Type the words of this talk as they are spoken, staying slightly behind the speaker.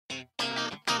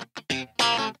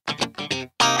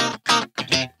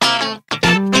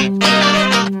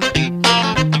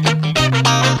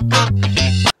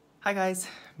guys,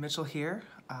 Mitchell here.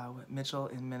 Mitchell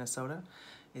in Minnesota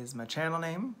is my channel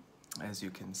name, as you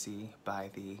can see by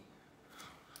the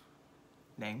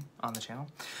name on the channel.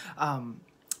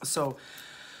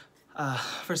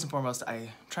 First and foremost, I'm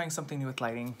trying something new with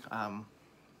lighting,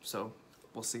 so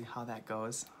we'll see how that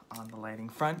goes on the lighting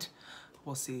front.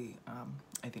 We'll see.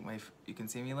 I think you can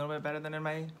see me a little bit better than in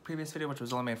my previous video, which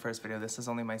was only my first video. This is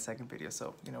only my second video,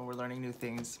 so you know, we're learning new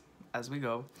things as we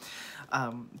go.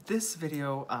 This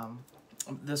video,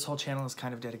 this whole channel is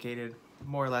kind of dedicated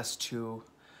more or less to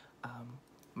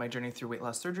my journey through weight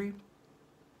loss surgery,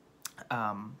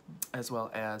 as well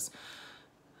as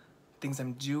things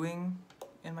I'm doing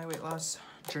in my weight loss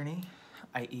journey,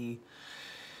 i.e.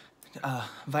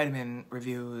 Vitamin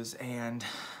reviews and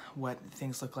what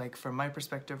things look like from my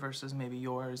perspective versus maybe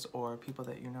yours or people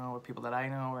that you know or people that I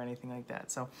know or anything like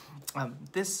that. So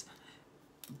this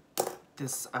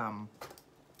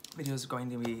video is going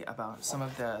to be about some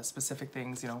of the specific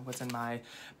things, you know, what's in my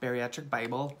Bariatric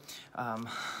Bible,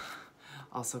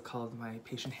 also called my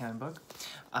patient handbook,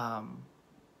 and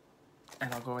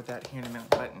I'll go with that here in a minute,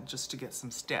 but just to get some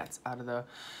stats out of the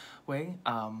way,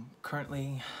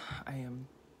 currently I am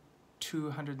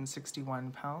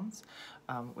 261 pounds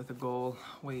with a goal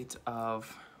weight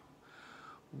of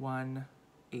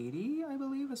 180, I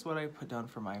believe, is what I put down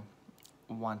for my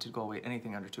wanted goal weight.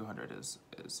 Anything under 200 is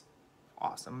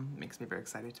awesome. Makes me very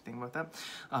excited to think about that.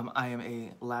 I am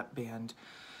a lap band,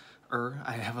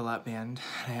 I have a lap band.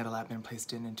 I had a lap band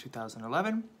placed in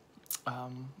 2011.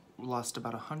 Lost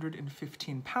about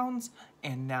 115 pounds,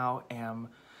 and now am,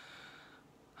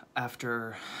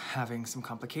 after having some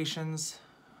complications,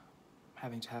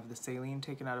 having to have the saline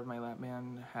taken out of my lap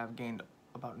band, have gained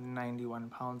about 91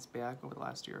 pounds back over the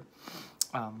last year.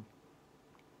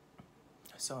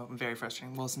 So very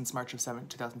frustrating. Well, since March of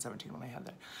 2017 when I had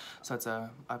that. So it's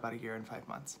about a year and 5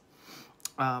 months.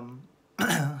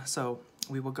 So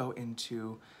we will go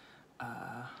into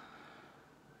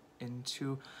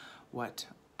what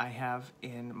I have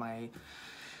in my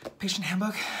patient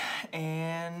handbook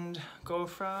and go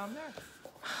from there.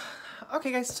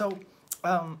 Okay, guys. So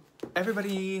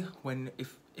everybody,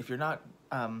 if you're not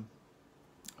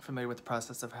familiar with the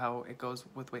process of how it goes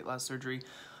with weight loss surgery,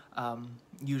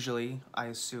 usually, I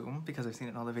assume, because I've seen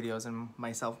it in all the videos and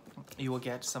myself, you will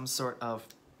get some sort of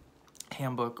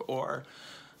handbook or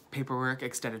paperwork,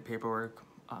 extended paperwork,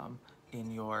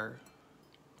 in your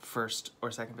first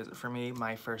or second visit. For me,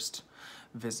 my first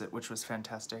visit, which was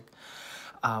fantastic,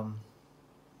 I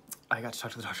got to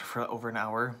talk to the doctor for over an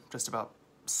hour just about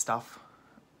stuff,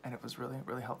 and it was really,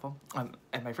 really helpful.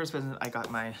 At my first visit, I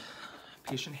got my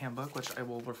patient handbook, which I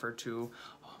will refer to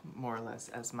more or less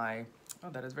as my, oh,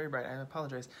 that is very bright, I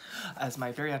apologize, as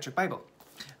my Bariatric Bible,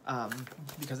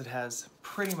 because it has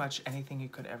pretty much anything you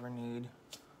could ever need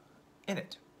in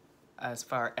it, as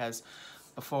far as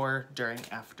before, during,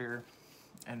 after,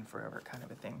 and forever kind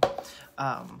of a thing.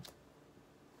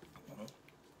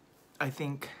 I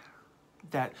think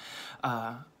that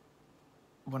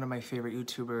one of my favorite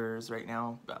YouTubers right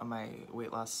now, my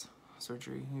weight loss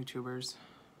surgery YouTubers,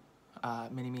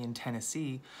 Mini-Me in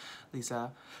Tennessee,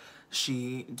 Lisa,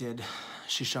 she's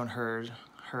shown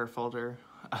her folder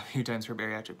a few times, her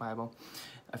Bariatric Bible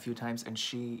a few times, and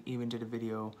she even did a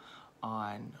video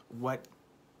on what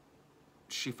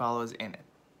she follows in it,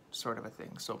 sort of a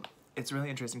thing. So it's really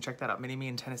interesting. Check that out, Mini-Me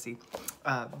in Tennessee.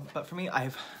 But for me,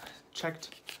 I've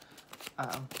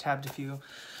tabbed a few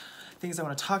things I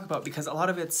want to talk about because a lot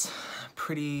of it's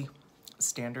pretty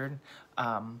standard,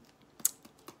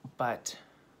 but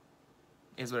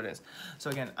is what it is. So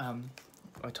again, I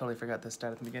totally forgot this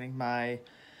stat at the beginning. My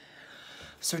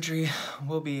surgery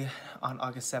will be on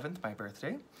August 7th, my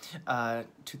birthday,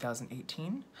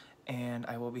 2018, and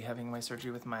I will be having my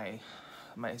surgery with my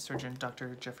surgeon,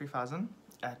 Dr. Jeffrey Fazen,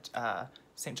 at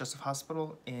St. Joseph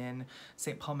Hospital in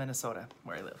St. Paul, Minnesota,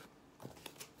 where I live.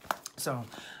 So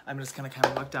I'm just gonna kind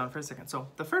of look down for a second. So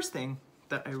the first thing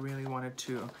that I really wanted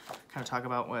to kind of talk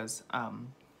about was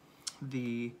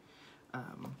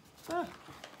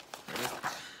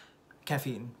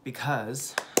caffeine,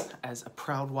 because as a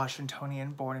proud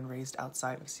Washingtonian born and raised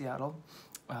outside of Seattle,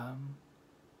 in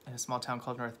a small town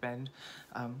called North Bend,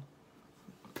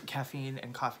 caffeine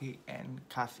and coffee and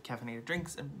caffeinated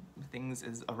drinks and things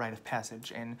is a rite of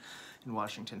passage in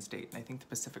Washington State, and I think the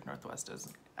Pacific Northwest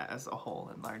as a whole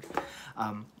and large.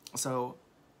 So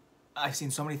I've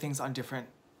seen so many things on different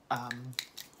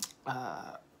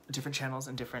channels,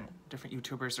 and different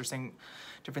YouTubers are saying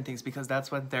different things because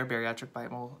that's what their Bariatric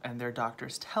Bible and their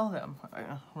doctors tell them.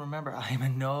 Remember, I am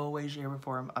in no way, shape, or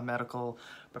form a medical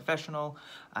professional.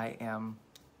 I am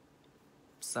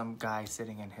some guy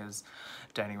sitting in his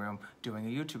dining room doing a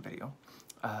YouTube video.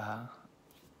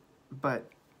 But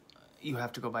you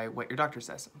have to go by what your doctor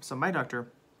says. So my doctor,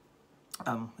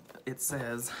 it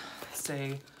says,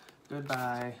 say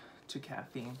goodbye to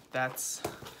caffeine. That's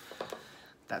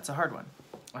a hard one.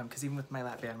 Because even with my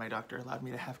lap band, my doctor allowed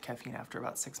me to have caffeine after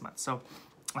about 6 months. So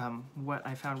what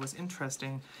I found was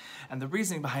interesting, and the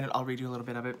reasoning behind it, I'll read you a little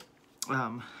bit of it.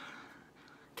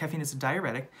 Caffeine is a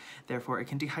diuretic, therefore it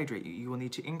can dehydrate you. You will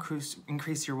need to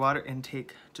increase your water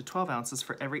intake to 12 ounces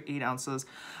for every 8 ounces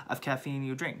of caffeine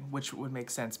you drink, which would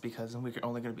make sense because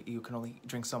you can only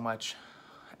drink so much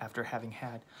after having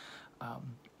had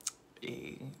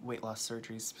a weight loss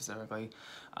surgery, specifically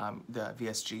the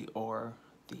VSG or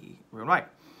the RNY.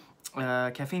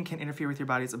 Caffeine can interfere with your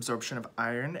body's absorption of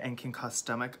iron and can cause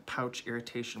stomach pouch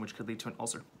irritation, which could lead to an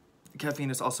ulcer.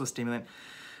 Caffeine is also a stimulant.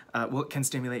 Can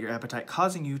stimulate your appetite,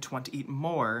 causing you to want to eat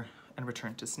more and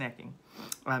return to snacking.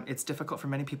 It's difficult for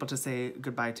many people to say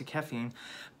goodbye to caffeine,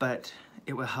 but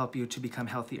it will help you to become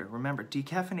healthier. Remember,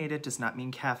 decaffeinated does not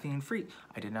mean caffeine-free.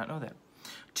 I did not know that.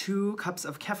 2 cups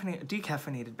of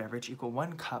decaffeinated beverage equal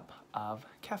 1 cup of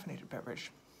caffeinated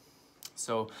beverage.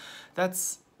 So that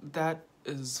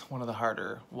is one of the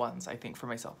harder ones, I think, for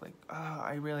myself. Like,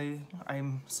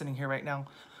 I'm sitting here right now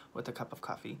with a cup of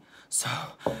coffee. So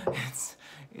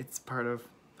it's part of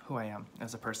who I am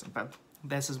as a person. But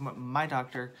this is what my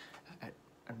doctor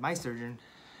and my surgeon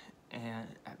and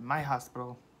at my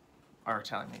hospital are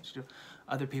telling me to do.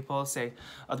 Other people's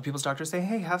doctors say,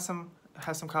 hey, have some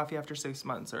coffee after 6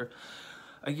 months or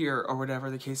a year or whatever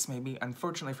the case may be.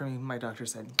 Unfortunately for me, my doctor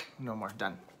said, no more,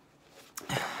 done.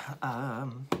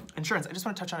 Insurance. I just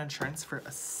want to touch on insurance for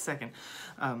a second.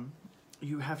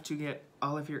 You have to get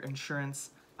all of your insurance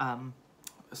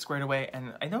squared away,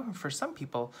 and I know for some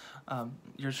people,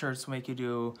 your insurance will make you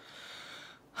do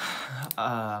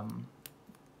a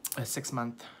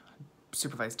 6-month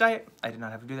supervised diet. I did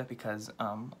not have to do that because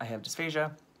I have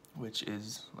dysphagia, which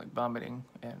is like vomiting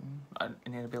and an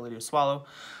inability to swallow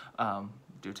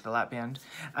due to the lap band.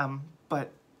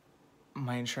 But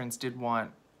my insurance did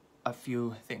want a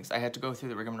few things. I had to go through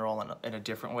the rigmarole in a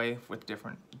different way with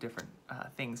different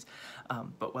things.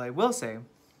 But what I will say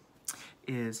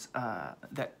is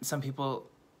that some people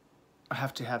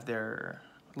have to have their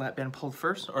lap band pulled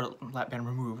first, or lap band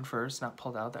removed first, not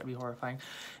pulled out, that'd be horrifying,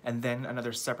 and then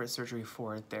another separate surgery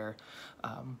for their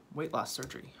weight loss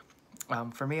surgery.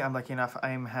 For me, I'm lucky enough,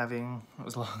 I'm having,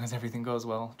 as long as everything goes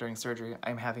well during surgery,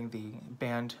 I'm having the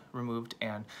band removed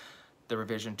and the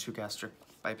revision to gastric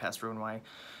bypass RNY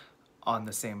on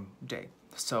the same day.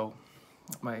 So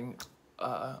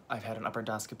I've had an upper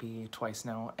endoscopy twice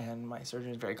now, and my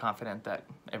surgeon is very confident that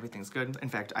everything's good. In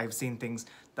fact, I've seen things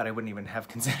that I wouldn't even have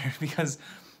considered because,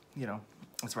 you know,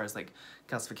 as far as like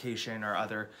calcification or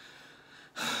other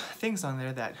things on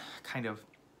there that kind of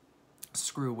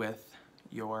screw with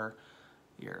your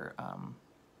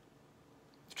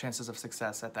chances of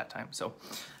success at that time. So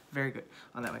very good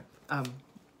on that way.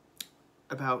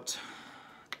 About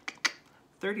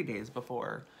 30 days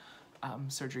before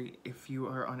surgery, if you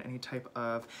are on any type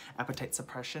of appetite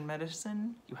suppression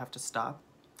medicine, you have to stop.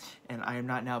 And I am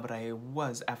not now, but I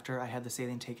was after I had the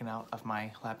saline taken out of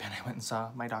my lap band. I went and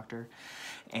saw my doctor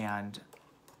and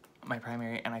my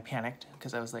primary, and I panicked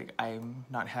because I was like,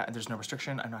 there's no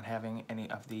restriction. I'm not having any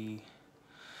of the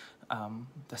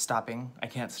stopping. I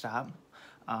can't stop,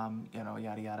 you know,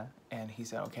 yada yada. And he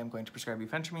said, okay, I'm going to prescribe you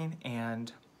phentermine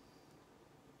and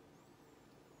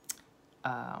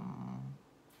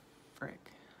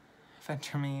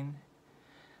phentermine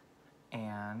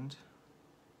and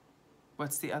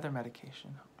what's the other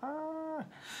medication? But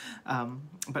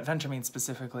phentermine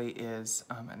specifically is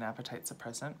an appetite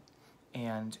suppressant,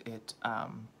 and it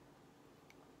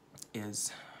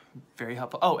is very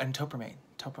helpful. Oh, and topramine,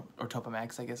 or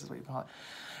Topamax, I guess is what you call it.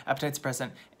 Appetite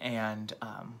suppressant and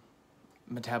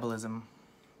metabolism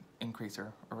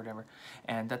increaser or whatever.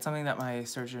 And that's something that my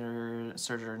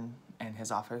surgeon and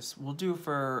his office will do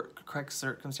for correct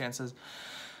circumstances.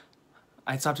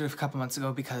 I stopped it a couple months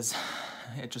ago because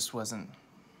it just wasn't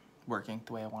working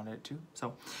the way I wanted it to.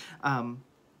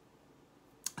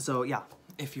 So yeah,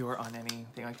 if you're on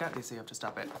anything like that, they say you have to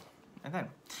stop it. And then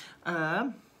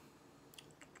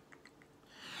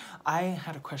I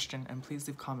had a question, and please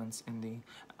leave comments in the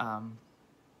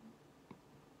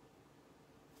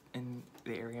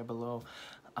area below.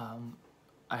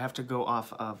 I have to go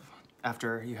off of,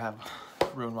 after you have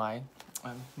RNY,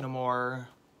 no more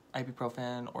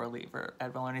ibuprofen or Aleve or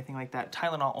Advil or anything like that.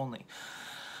 Tylenol only.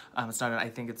 It's not, I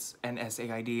think it's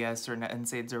NSAIDs or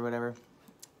NSAIDs or whatever.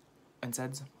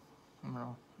 NSAIDs? I don't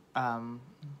know.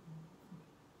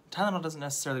 Tylenol doesn't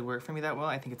necessarily work for me that well.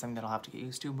 I think it's something that I'll have to get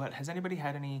used to, but has anybody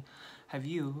had any, have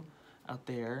you out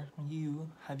there,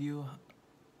 have you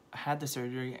had the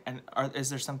surgery, and is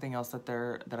there something else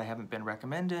that I haven't been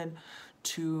recommended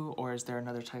to, or is there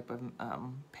another type of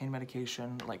pain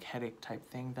medication, like headache type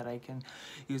thing that I can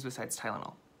use besides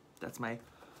Tylenol? That's my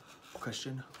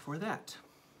question for that.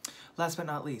 Last but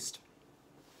not least,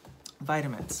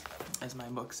 vitamins. As my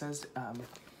book says,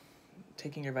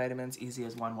 taking your vitamins easy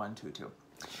as 1, 1, 2, 2.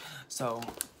 So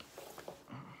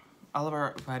all of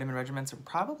our vitamin regimens are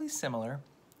probably similar,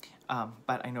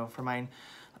 but I know for mine,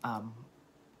 I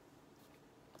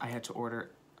had to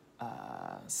order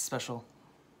special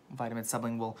vitamins,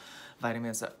 sublingual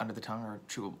vitamins under the tongue, or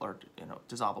chewable, or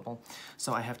dissolvable.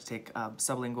 So I have to take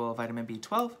sublingual vitamin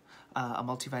B12, a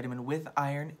multivitamin with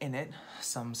iron in it.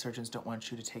 Some surgeons don't want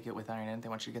you to take it with iron in it. They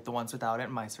want you to get the ones without it.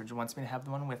 My surgeon wants me to have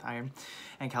the one with iron,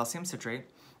 and calcium citrate,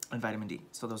 and vitamin D.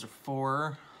 So those are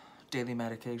 4 daily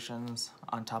medications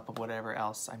on top of whatever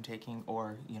else I'm taking,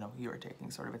 or you are taking,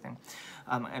 sort of a thing.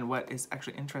 And what is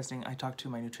actually interesting, I talked to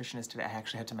my nutritionist today. I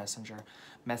actually had to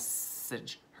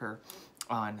message her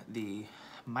on the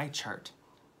MyChart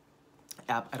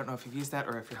app. I don't know if you've used that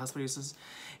or if your hospital uses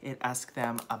it. Ask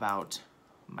them about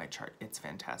MyChart. It's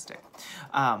fantastic.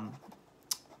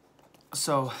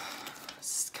 So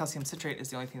calcium citrate is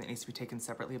the only thing that needs to be taken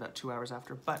separately about 2 hours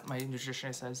after, but my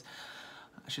nutritionist says,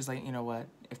 she's like, you know what,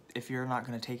 if you're not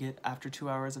going to take it after 2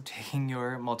 hours of taking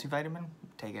your multivitamin,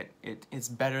 take it. It's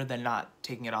better than not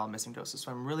taking it all in missing doses.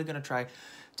 So I'm really going to try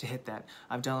to hit that.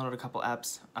 I've downloaded a couple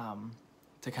apps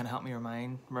to kind of help me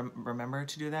remember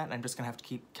to do that. And I'm just going to have to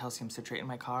keep calcium citrate in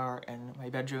my car and my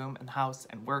bedroom and house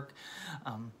and work.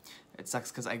 It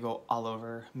sucks because I go all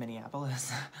over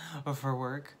Minneapolis for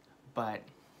work, but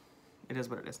it is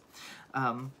what it is.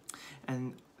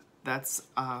 And that's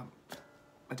a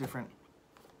different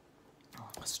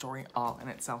story all in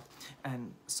itself.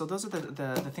 And so those are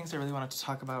the things I really wanted to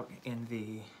talk about in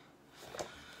the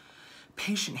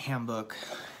patient handbook,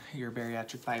 your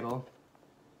Bariatric Bible,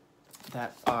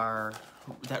 that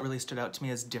really stood out to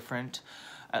me as different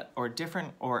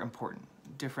or important.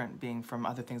 Different being from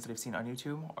other things that I've seen on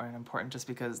YouTube, or important just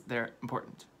because they're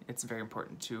important. It's very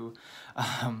important to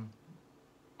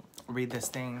read this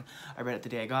thing. I read it the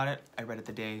day I got it. I read it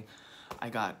the day I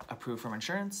got approved from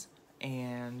insurance,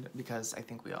 and because I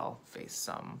think we all face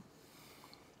some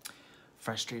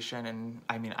frustration, and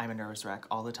I mean, I'm a nervous wreck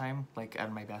all the time, like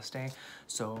at my best day,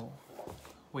 so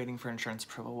waiting for insurance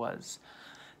approval was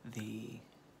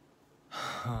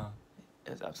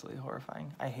is absolutely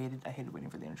horrifying. I hated waiting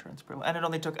for the insurance approval, and it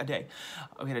only took a day.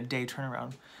 We had a day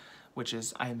turnaround, which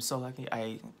is, I am so lucky.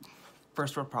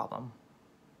 First world problem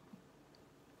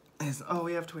is, oh,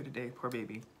 we have to wait a day, poor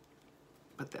baby,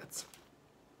 but that's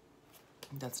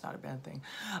not a bad thing.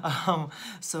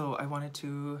 So I wanted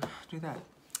to do that.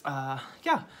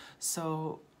 Yeah,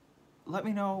 so let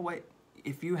me know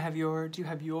if you have do you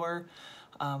have your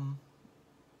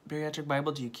Bariatric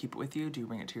Bible? Do you keep it with you? Do you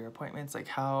bring it to your appointments? Like,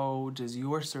 how does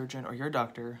your surgeon or your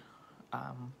doctor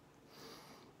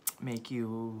make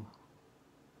you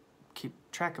keep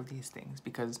track of these things?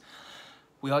 Because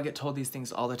we all get told these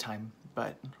things all the time,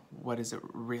 but what is it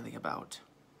really about?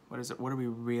 What are we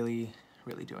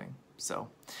really doing? So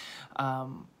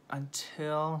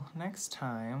until next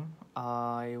time,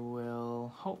 I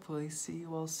will hopefully see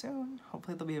you all soon.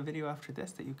 Hopefully there'll be a video after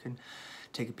this that you can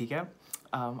take a peek at.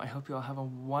 I hope you all have a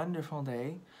wonderful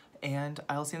day, and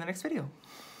I'll see you in the next video.